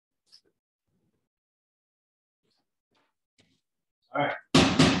All right.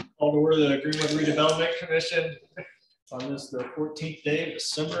 Call to order the Agreement Redevelopment Commission on this, the 14th day of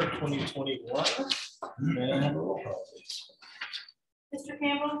December 2021. May I have a roll call, please? Mr.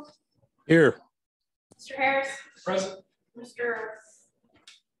 Campbell? Here. Mr. Harris? Present. Mr.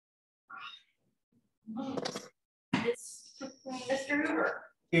 Hoover?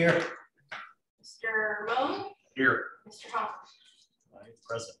 Here. Mr. Moan? Here. Mr. Thomas?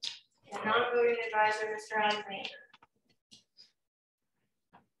 Present. And non-voting advisor, Mr. Alexander.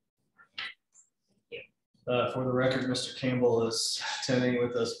 For the record, Mr. Campbell is attending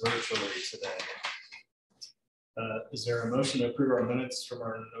with us virtually today. Is there a motion to approve our minutes from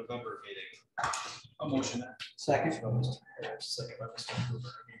our November meeting? I'll motion that. Second by Mr. Harris, second by Mr.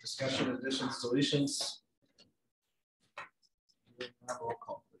 Hoover. Any discussion, additions, deletions? Roll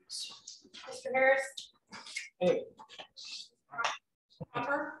call, please. Mr. Harris? Hey.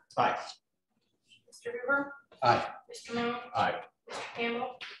 Hopper? Aye. Mr. Hoover? Aye. Mr. Moan? Aye. Mr.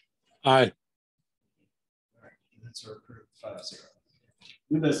 Campbell? Aye. All right, minutes are approved 5-0.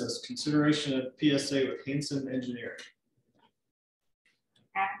 New business, consideration of PSA with Hanson Engineering.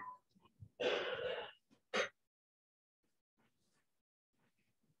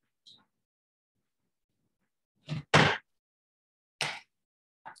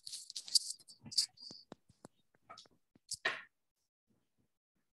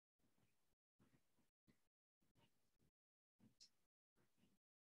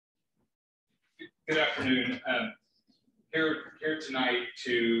 Good afternoon. Here tonight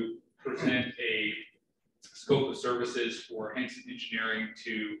to present a scope of services for Hanson Engineering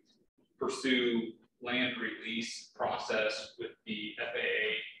to pursue land release process with the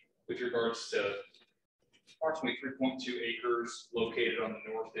FAA with regards to approximately 3.2 acres located on the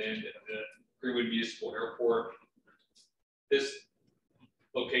north end of the Greenwood Municipal Airport. This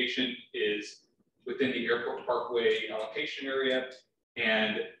location is within the Airport Parkway allocation area,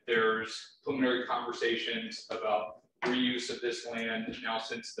 and there's preliminary conversations about reuse of this land now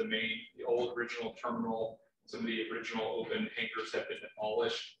since the old original terminal, some of the original open hangars have been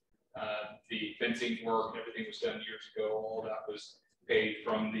demolished. The fencing work and everything was done years ago. All that was paid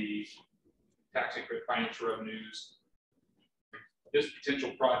from the tax and financial revenues. This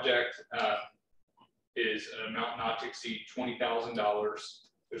potential project is an amount not to exceed $20,000.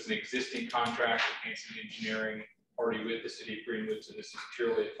 There's an existing contract with Hanson Engineering already with the city of Greenwood, so this is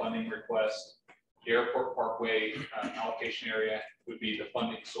purely a funding request. The Airport Parkway allocation area would be the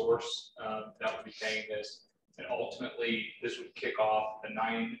funding source that would be paying this, and ultimately this would kick off a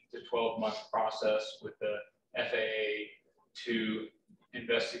 9 to 12 month process with the FAA to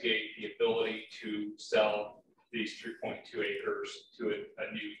investigate the ability to sell these 3.2 acres to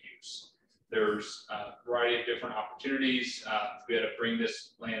a new use. There's a variety of different opportunities. We had to bring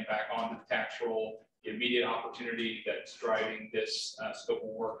this land back onto the tax roll. The immediate opportunity that's driving this scope of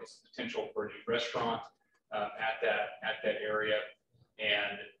work is the potential for a new restaurant at that area,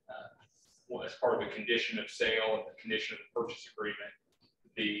 and well, as part of a condition of sale and the condition of the purchase agreement,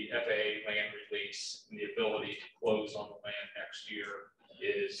 the FAA land release and the ability to close on the land next year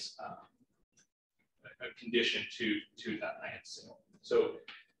is a condition to that land sale. So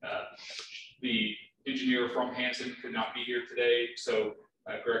the engineer from Hanson could not be here today, so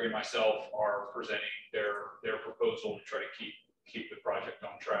Greg and myself are presenting their proposal to try to keep the project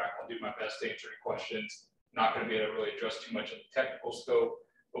on track. I'll do my best to answer any questions. Not going to be able to really address too much of the technical scope,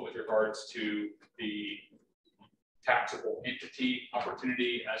 but with regards to the taxable entity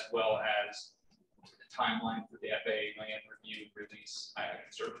opportunity as well as the timeline for the FAA land review release, I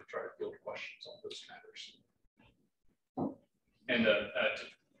can certainly try to field questions on those matters. And to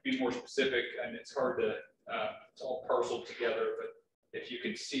be more specific, and it's hard to it's all parceled together, but if you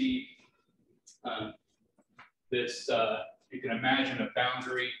can see this, you can imagine a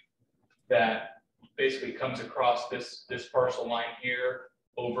boundary that basically comes across this parcel line here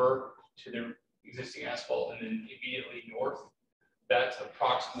over to the existing asphalt and then immediately north. That's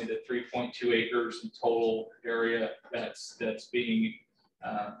approximately the 3.2 acres in total area that's being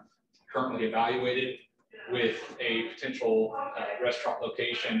currently evaluated, with a potential restaurant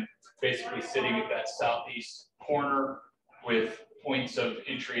location basically sitting at that southeast corner with points of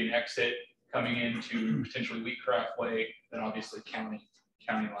entry and exit coming into potentially Wheatcraft Way, and obviously county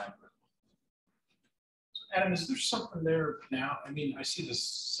line. Adam, is there something there now? I mean, I see this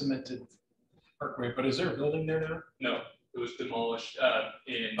cemented parkway, but is there a building there now? No, it was demolished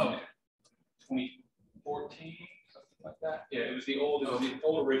in 2014, something like that. Yeah, it was the old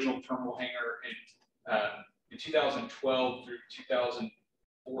original terminal hangar in 2012 through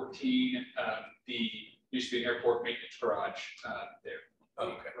 2014. The used to be an airport maintenance garage there.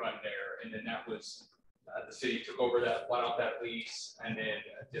 Okay. Run there, and then that was the city took over that, bought out that lease, and then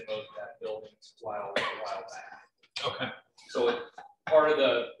demoed that building a while back. Okay. So part of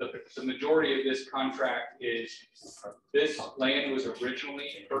the majority of this contract is this land was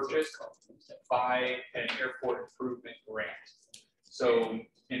originally purchased by an airport improvement grant. So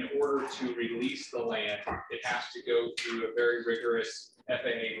in order to release the land, it has to go through a very rigorous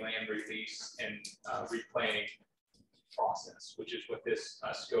FAA land release and replanning process, which is what this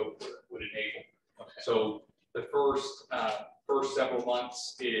scope would enable. Okay. So the first several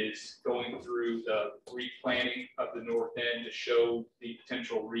months is going through the replanning of the north end to show the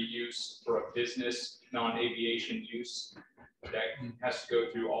potential reuse for a business non-aviation use. That has to go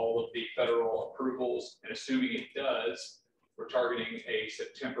through all of the federal approvals, and assuming it does, we're targeting a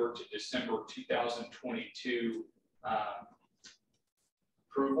September to December 2022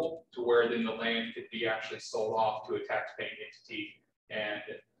 approval, to where then the land could be actually sold off to a taxpaying entity and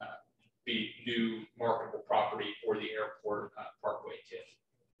be new marketable property for the airport parkway TIF.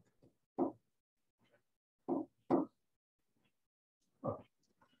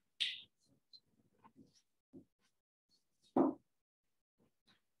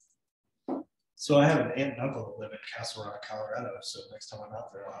 So I have an aunt and uncle that live in Castle Rock, Colorado. So next time I'm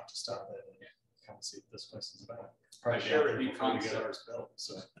out there, I'll have to stop in and come see what this place is about. Probably share out a there few before we get concepts. ours built.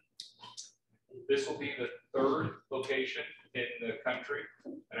 So This will be the third location in the country,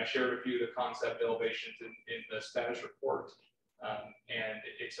 and I shared a few of the concept elevations in the status report. And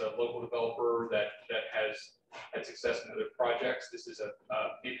it's a local developer that has had success in other projects. This is a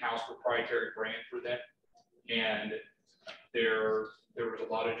in-house proprietary brand for them, and there was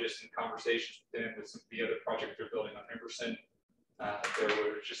a lot of just in conversations with them with some of the other projects they're building on Emerson. There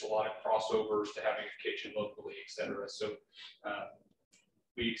were just a lot of crossovers to having a kitchen locally, et cetera. So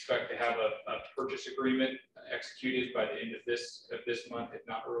we expect to have a purchase agreement executed by the end of this month, if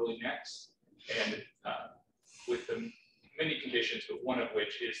not early next, and with the many conditions, but one of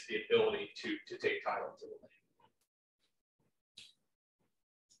which is the ability to take title to the land.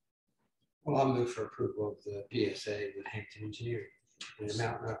 Well, I'll move for approval of the PSA with Hampton Engineering, the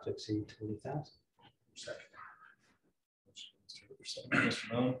amount not to exceed 20,000. second.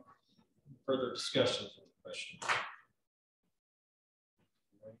 Mr. Moan, further discussion for the question.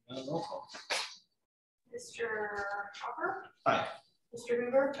 Roll call. Mr. Hopper. Aye. Mr.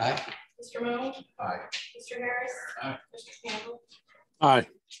 Hoover. Aye. Mr. Moan. Aye. Mr. Harris. Aye. Mr. Campbell. Aye.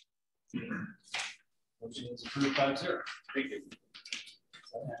 Motion is approved 5-0. Thank you.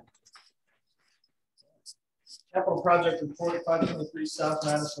 Capital project report 523 South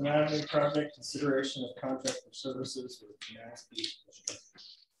Madison Avenue project, consideration of contract for services with NASB.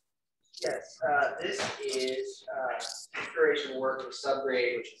 Yes, this is consideration work for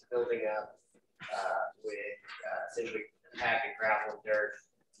subgrade, which is building up with essentially pack and gravel and dirt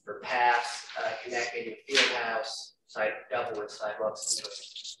for paths connecting the field house site double with sidewalks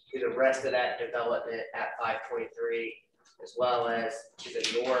to the rest of that development at 523, as well as to the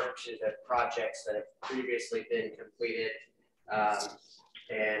north to the projects that have previously been completed.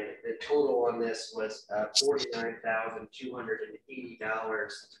 And the total on this was $49,280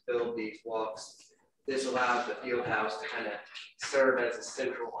 to build these walks. This allows the field house to kind of serve as a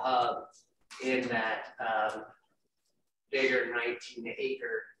central hub in that bigger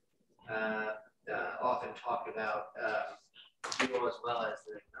 19-acre, often talked about, as well as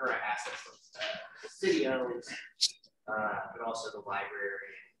the current assets the city owns, but also the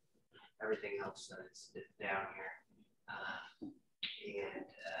library and everything else that is down here. And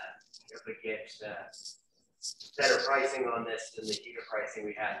if we get better pricing on this than the heater pricing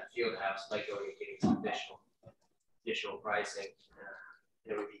we had in the field house, by going and getting some additional pricing,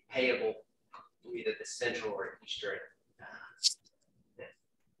 it would be payable to either the central or eastern.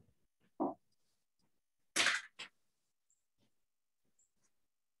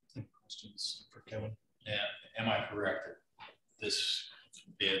 Questions for Kevin? Yeah, am I correct that this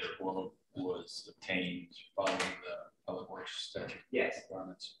bid was obtained following the public works statute? Yes.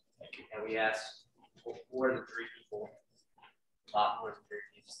 Requirements? Thank you. And we asked for more than 3 people, a lot more than 3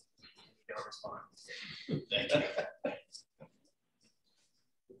 people. Don't respond. Thank you.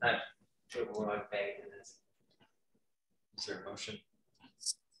 I'm overall begging in this. Is there a motion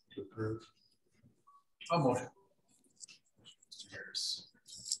to approve? I'll motion. Mr. Harris.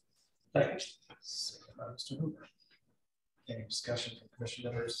 Second. Second by Mr. Hoover. Any discussion from commission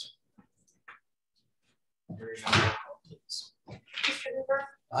members? Hearing none, roll call, please. Mr. Hoover.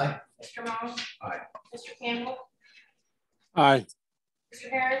 Aye. Mr. Moan. Aye. Mr. Campbell. Aye. Mr.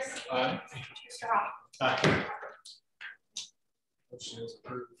 Harris. Aye. Mr. Hopper. Aye. Motion is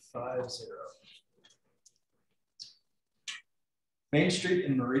approved 5-0. Main Street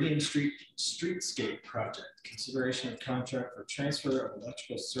and Meridian Street Streetscape Project, consideration of contract for transfer of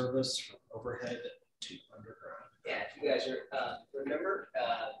electrical service from overhead to underground. Yeah, if you guys remember,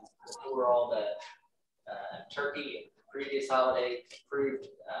 before all the turkey and previous holiday approved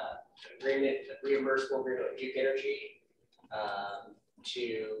agreement, reimbursable agreement with Duke Energy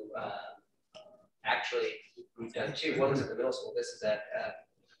to actually, we've done two. One was at the middle school. This is at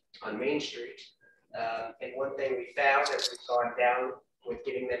on Main Street. And one thing we found as we've gone down with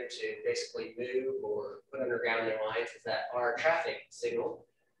getting them to basically move or put underground their lines is that our traffic signal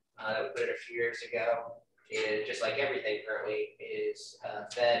that we put in a few years ago is just like everything currently is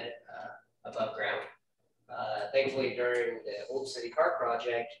fed above ground. Thankfully, during the Old City Park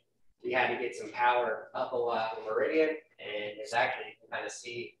project, we had to get some power up a lot on Meridian, and there's actually, you can kind of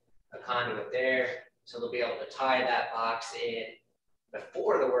see a conduit there. So they'll be able to tie that box in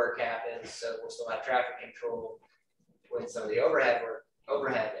before the work happens. So we'll still have traffic control when some of the overhead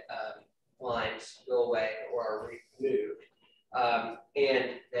lines go away or are removed.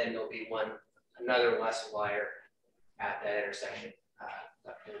 And then there'll be another less wire at that intersection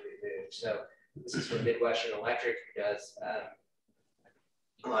that will be moved. So this is from Midwestern Electric, who does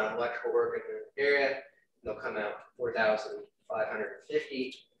a lot of electrical work in the area. They'll come out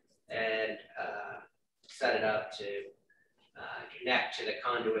 $4,550 and set it up to connect to the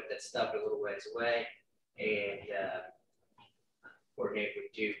conduit that's stuck a little ways away and coordinate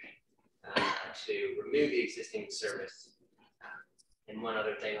with Duke to remove the existing service. And one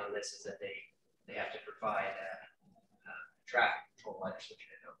other thing on this is that they have to provide traffic control lights, which I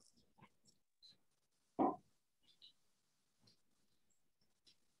know.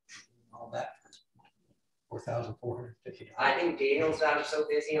 All that. $4,450. I think Daniel's gotten so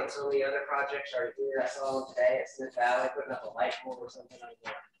busy on so many other projects already here. I saw him today at Smith Valley putting up a light pole or something like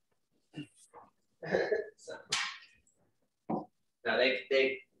that. So, now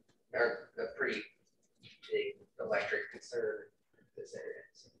they are a pretty big electric concern in this area.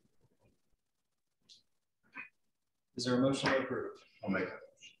 So. Is there a motion to approve? I'll make that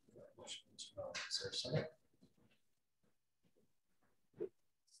Motion. Is there a second?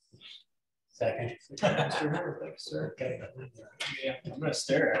 Second. Mr. Hoover, thanks, sir. Okay. Yeah, I'm gonna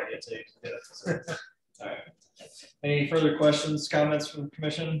stare at you until you get it. All right. Any further questions, comments from the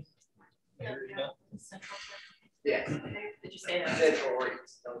commission? Yeah. Did you say that? Central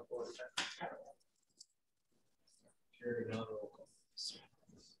Reeds, don't forget that. Hearing none, roll call.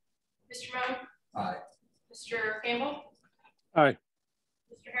 Mr. Moan? Aye. Mr. Campbell? Aye.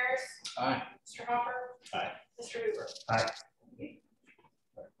 Mr. Harris? Aye. Mr. Hopper? Aye. Mr. Hoover? All right,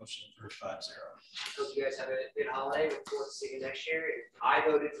 motion approved 5-0. Hope you guys have a good holiday. Look forward to seeing you next year. I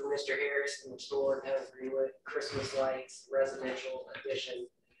voted for Mr. Harris in the store in Town Greenwood, Christmas lights, residential edition.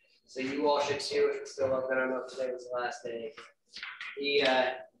 So you all should too if it's still up. I don't know if today was the last day. He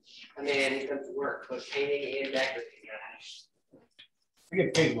comes to work, both painting and decorating. We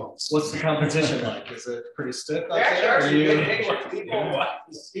get paid well. What's the competition like? Is it pretty stiff out There there? are Are some you- good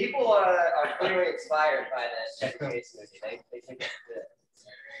pictures. People are clearly inspired by that case movie. They think it's good.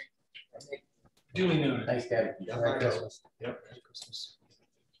 Duly noted. Thanks, Kevin. Merry Christmas. Yep. Merry Christmas.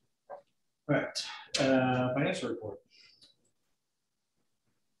 All right, financial report.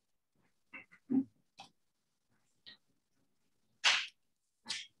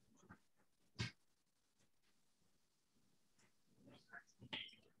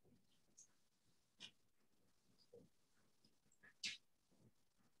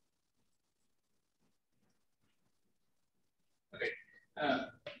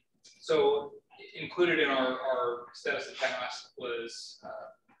 So included in our status of task was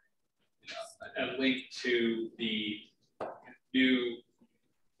a link to the new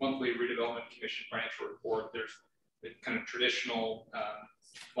monthly Redevelopment Commission financial report. There's the kind of traditional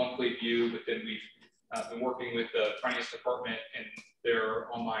monthly view, but then we've been working with the finance department and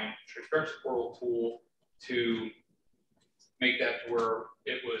their online transparency portal tool to make that to where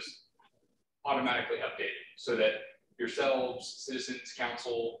it was automatically updated so that yourselves, citizens,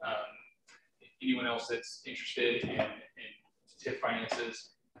 council, anyone else that's interested in TIF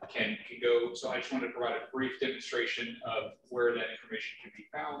finances can go. So I just wanted to provide a brief demonstration of where that information can be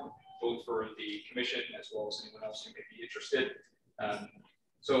found, both for the commission as well as anyone else who may be interested.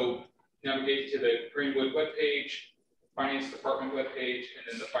 So navigate to the Greenwood webpage, finance department webpage, and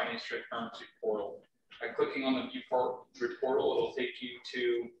then the finance transparency portal. By clicking on the view portal, it'll take you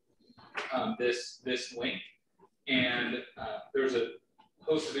to this link. And there's a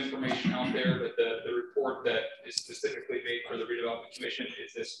host of information out there, but the report that is specifically made for the Redevelopment Commission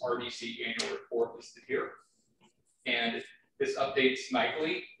is this RDC annual report listed here. And this updates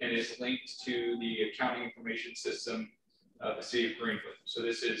nightly and is linked to the accounting information system of the city of Greenwood. So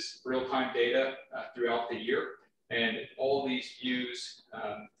this is real-time data throughout the year. And all these views,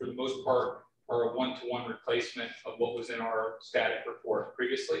 for the most part, are a one-to-one replacement of what was in our static report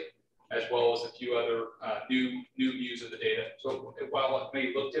previously, as well as a few other new views of the data. So while it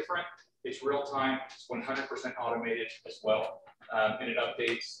may look different, it's real-time, it's 100% automated as well, and it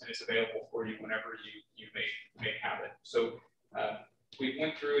updates and it's available for you whenever you may have it. So we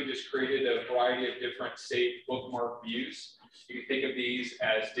went through and just created a variety of different saved bookmark views. You can think of these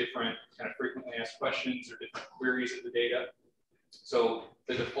as different kind of frequently asked questions or different queries of the data. So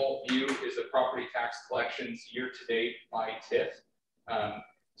the default view is the property tax collections year to date by TIF.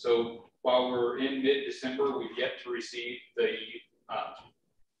 So while we're in mid-December, we've yet to receive the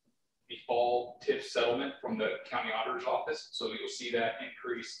fall TIF settlement from the county auditor's office. So you'll see that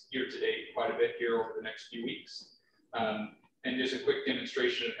increase year to date quite a bit here over the next few weeks. And just a quick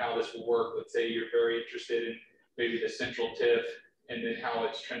demonstration of how this will work. Let's say you're very interested in maybe the central TIF and then how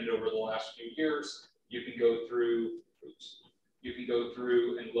it's trended over the last few years. You can go through,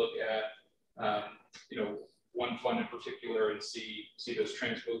 and look at, one fund in particular and see those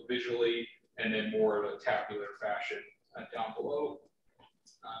trends both visually and then more of a tabular fashion down below.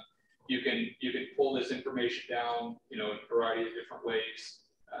 You can pull this information down, in a variety of different ways,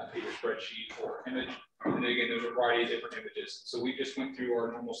 either spreadsheet or image. And then again, there's a variety of different images. So we just went through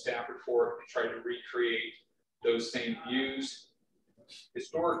our normal staff report and tried to recreate those same views.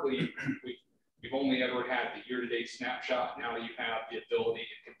 Historically, we've only ever had the year-to-date snapshot. Now you have the ability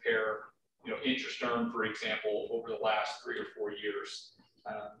to compare, interest earned, for example, over the last 3 or 4 years.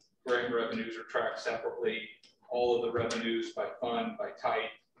 Grant revenues are tracked separately. All of the revenues by fund, by type,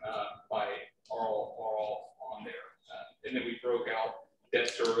 are all on there. And then we broke out debt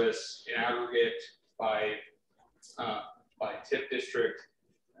service in aggregate by TIF district.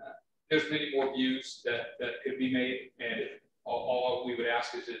 There's many more views that could be made, and all we would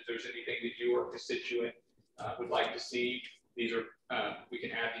ask is if there's anything that you or a constituent would like to see. These are we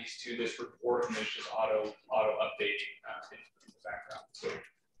can add these to this report, and it's just auto updating in the background. So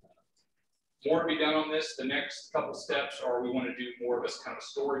more to be done on this. The next couple steps are we want to do more of a kind of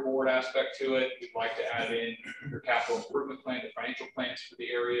storyboard aspect to it. We'd like to add in your capital improvement plan. The financial plans for the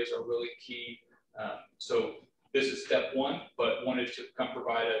areas are really key. So this is step one, but wanted to come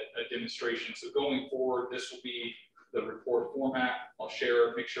provide a demonstration. So going forward, this will be the report format. I'll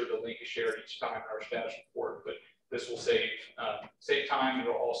make sure the link is shared each time in our status report, but this will save time.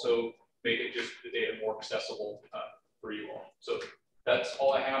 It'll also make it just the data more accessible for you all. So that's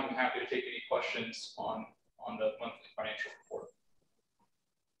all I have. I'm happy to take any questions on the monthly financial report.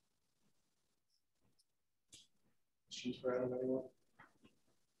 Questions for anyone?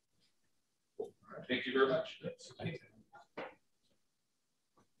 Thank you very much.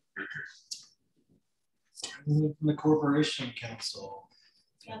 From the Corporation Council.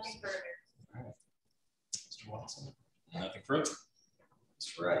 Nothing further. All right. Mr. Watson. Nothing further.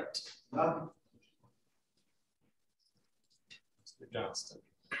 That's right. Mr. Johnston.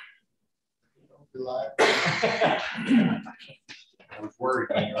 Don't be live. I was worried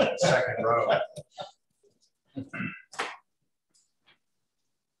when you were in the second row.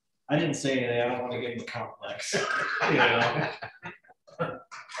 I didn't say anything. I don't want to give him a complex.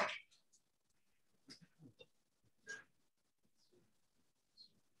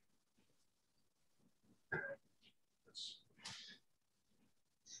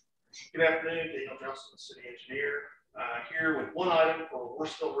 Good afternoon, Daniel Johnson, City Engineer, here with one item for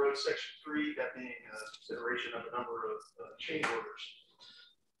Worsville Road Section 3, that being consideration of a number of change orders.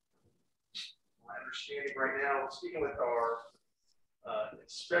 My understanding right now, speaking with our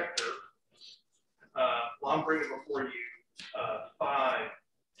inspector, well, I'm bringing before you 5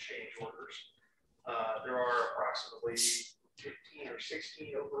 change orders. There are approximately 15 or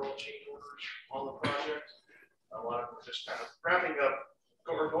 16 overall change orders on the project. A lot of them are just kind of wrapping up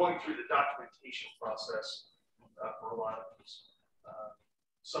or going through the documentation process for a lot of these.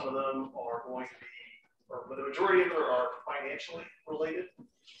 Some of them are going to be, or the majority of them are financially related.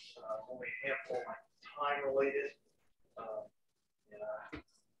 Only a handful are time related.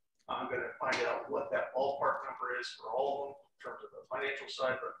 I'm going to find out what that ballpark number is for all of them in terms of the financial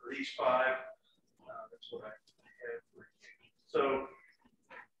side, but for these 5, that's what I have for you. So,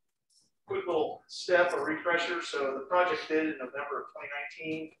 quick little step, a refresher. So the project bid in November of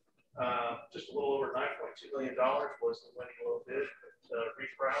 2019, just a little over $9.2 million was the winning low bid at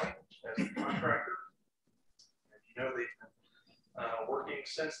Reef Brown as a contractor. And they've been working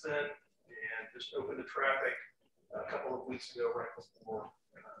since then and just opened the traffic a couple of weeks ago, right before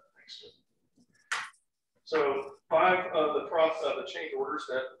Thanksgiving. So 5 of the change orders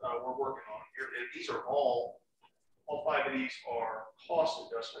that we're working on here, and these are all all 5 of these are cost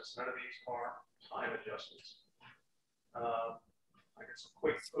adjustments. None of these are time adjustments. I guess a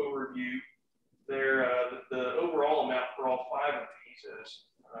quick overview there. The overall amount for all 5 of these is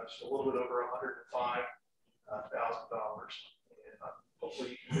just a little bit over $105,000. And hopefully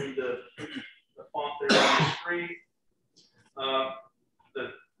you can read the font there on the screen. The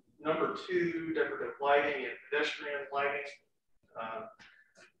number 2, decorative lighting and pedestrian lighting,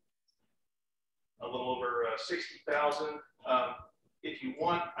 a little over 60,000. If you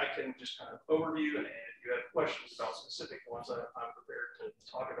want, I can just kind of overview, and if you have questions about specific ones, I'm prepared to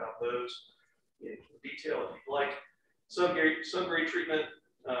talk about those in detail if you'd like. Subgrade treatment,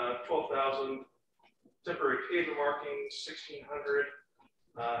 12,000. Temporary pavement markings, 1,600.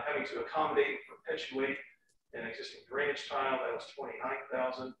 Having to accommodate and perpetuate an existing drainage tile, that was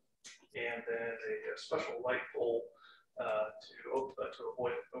 29,000. And then a special light pole to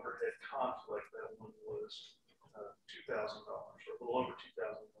avoid overhead conflict, that one was $2,000, or a little over $2,000.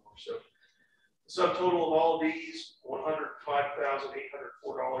 So the subtotal of all of these,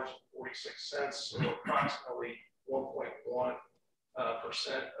 $105,804.46, so approximately 1.1%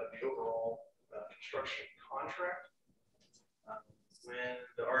 of the overall construction contract. When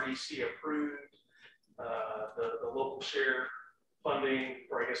the RDC approved the local share funding,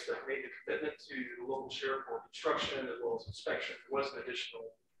 or I guess that made the commitment to the local share for construction as well as inspection, there was an additional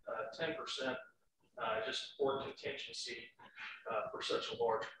 10% just for contingency for such a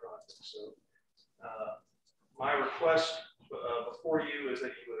large project. So my request before you is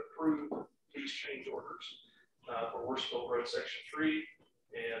that you would approve these change orders for Worsville Road Section 3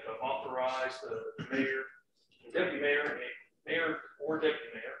 and authorize the mayor, deputy mayor, mayor or deputy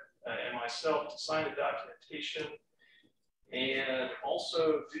mayor, and myself to sign the documentation. And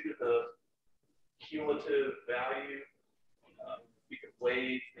also, due to the cumulative value, we could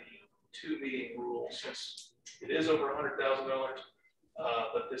waive the 2 meeting rule since it is over $100,000,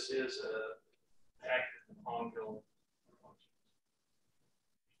 but this is an active and ongoing.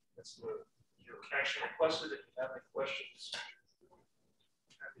 That's the your action requested. If you have any questions,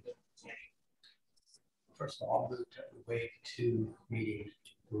 happy to answer. First of all, I'll move to waive 2 meeting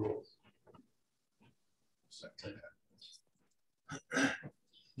rules.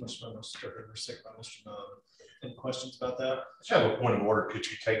 Mr. Hoover, second by Mr. Moe. Any questions about that? I just have a point of order. Could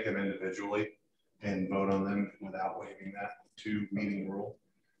you take them individually and vote on them without waiving that 2 meeting rule?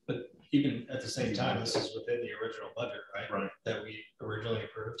 But even at the same time, this is within the original budget, right? Right. That we originally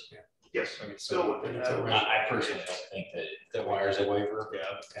approved. Yeah. Yes, I mean, still so within it's that. I personally don't think that it requires a waiver. Yeah,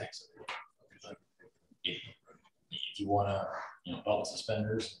 I would think so. If you want to, belt and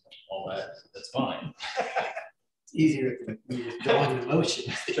suspenders, all that, that's fine. It's easier if you just go on the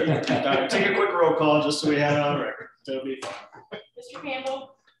motion. Sure. Take a quick roll call just so we have it on record. That'll be fine. Mr.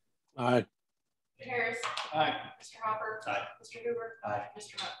 Campbell, Aye. Mr. Harris, Aye. Mr. Hopper, Aye. Mr. Hoover, Aye.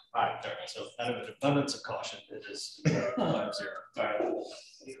 Mr. Moe. All right. So out of an abundance of caution, it is 5-0. All right.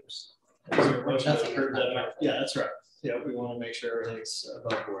 Is there a motion to approve that? Yeah, that's right. Yeah, we want to make sure everything's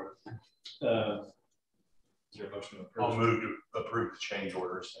above board. Is there a motion to approve? I'll move to approve the change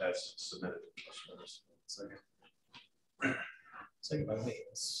orders as submitted. Second. Second by me.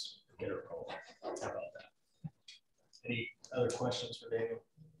 Let's get a roll. How about that? Any other questions for Daniel?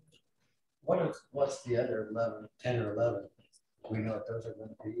 What's the other 11, 10 or 11? We know what those are going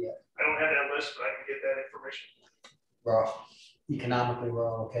to be yet. I don't have that list, but I can get that information. Well, economically, we're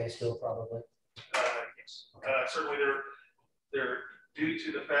all okay still, probably. Yes, certainly they're due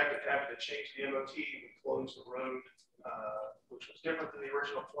to the fact of having to change the MOT, we closed the road, which was different than the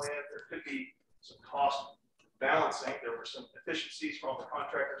original plan. There could be some cost balancing. There were some efficiencies from the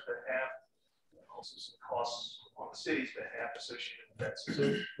contractors' behalf, and also some costs on the city's behalf associated with that. So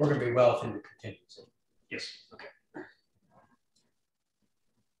we're going to be well through the contingency. Yes. Okay.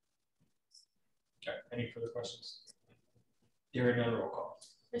 Okay. Any further questions? Hearing none, roll call.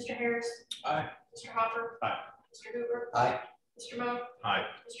 Mr. Harris. Aye. Mr. Hopper. Aye. Mr. Hoover. Aye. Mr. Moe. Aye.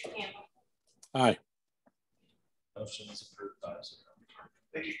 Mr. Campbell. Aye. Motion is approved 5-0.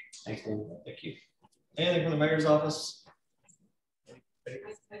 Thank you. Thanks, Dan. Thank you. Anything from the mayor's office? I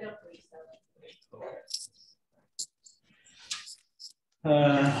don't believe so.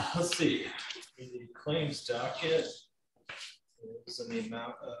 Let's see. The claims docket is in the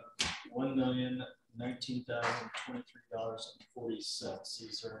amount of $1,019,023.40. Is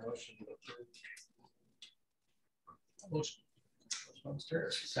there a motion to approve? Motion. Motion by Mr.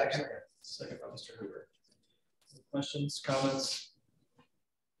 Harris. Second. Second by Mr. Hoover. Any questions, comments?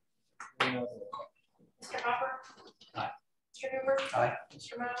 Roll call. Mr. Hopper. Aye. Mr. Hoover. Aye.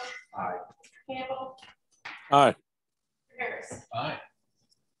 Mr. Moe. Aye. Mr. Campbell. Aye. Mr. Harris. Aye.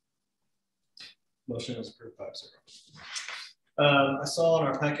 Motion is approved 5-0. I saw in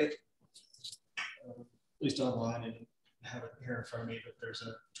our packet, at least online, and have it here in front of me, but there's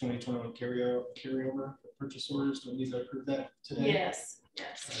a 2021 carryover for purchase orders. Do we need to approve that today? Yes,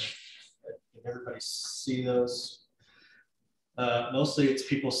 yes. Did everybody see those? Mostly it's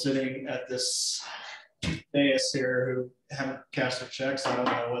people sitting at this dais here who haven't cashed their checks. I don't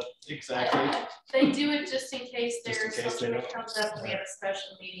know what exactly. They do it just in case Just in there's case something they that comes up and we have a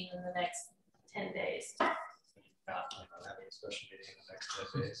special meeting in the next 10 days. Not having a special meeting in the next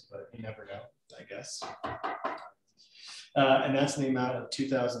 10 days, but you never know, I guess. And that's in the amount of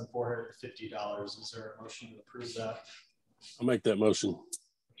 $2,450. Is there a motion to approve that? I'll make that motion.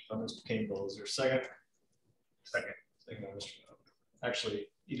 Mr. Campbell, is there a second? Second. Second by Mr. Moe. Actually,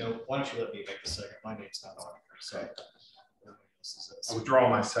 you know, why don't you let me make the second? My name's not on here, so. I withdraw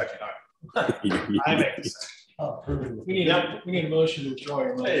my second. I make the second. We need a motion to withdraw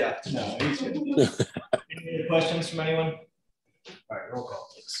your motion. Yeah. No, he's good. Any other questions from anyone? All right, roll call,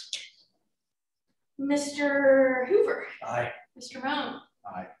 please. Mr. Hoover. Aye. Mr. Moan.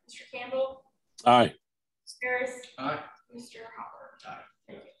 Aye. Mr. Campbell. Aye. Mr. Harris. Aye. Mr. Hopper. Aye.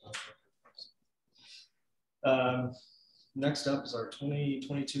 Next up is our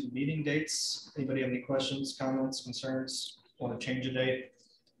 2022 meeting dates. Anybody have any questions, comments, concerns? Want to change a date?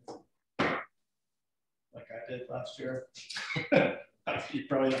 Like I did last year. You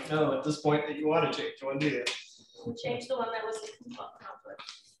probably don't know at this point that you want to change one, do you? We changed the one that was a conflict.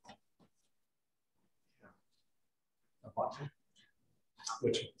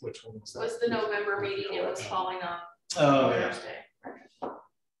 Which one was that? Was the November meeting, it was falling on Oh, yeah. Thursday. All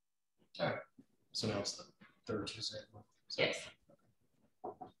right. So now it's the third Tuesday. So, Yes.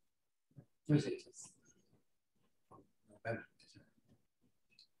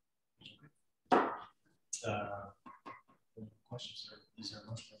 Questions? Is there a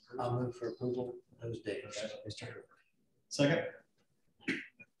motion to approve? I'll move for approval of those dates. Okay, Mr. Hoover. Second.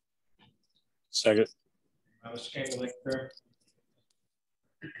 Second. Mr. Campbell, thank you, sir.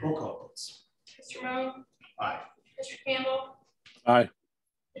 Roll call, please. Mr. Moan. Aye. Mr. Campbell. Aye.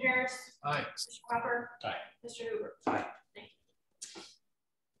 Mr. Harris. Aye. Mr. Hopper. Aye. Mr. Hoover. Aye.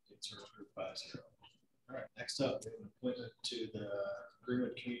 It's approved 5-0. All right, next up, we have an appointment to the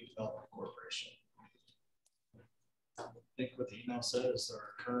Greenwood Community Development Corporation. I think what the email said is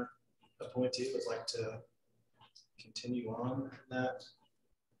our current appointee would like to continue on in that.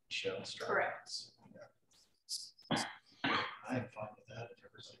 Correct. Yeah. I'm fine with that if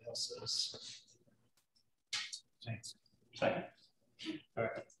everybody else is. Thanks. Second. All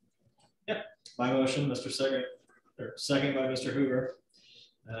right. Yep. My motion, Mr. Second, or second by Mr. Hoover.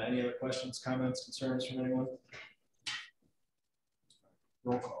 Any other questions, comments, concerns from anyone?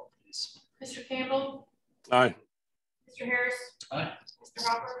 Roll call, please. Mr. Campbell. Aye. Mr. Harris. Aye. Mr.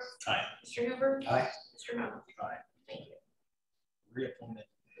 Hopper. Aye. Mr. Hoover. Aye. Mr. Moan. Aye. Thank you. Reappointed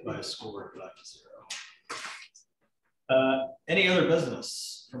by a score of 5-0. Any other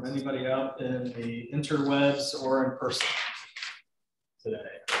business from anybody out in the interwebs or in person today?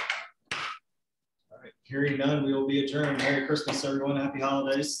 All right, hearing none, we will be adjourned. Merry Christmas, everyone. Happy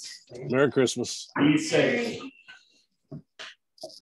holidays. Merry Christmas. Be safe.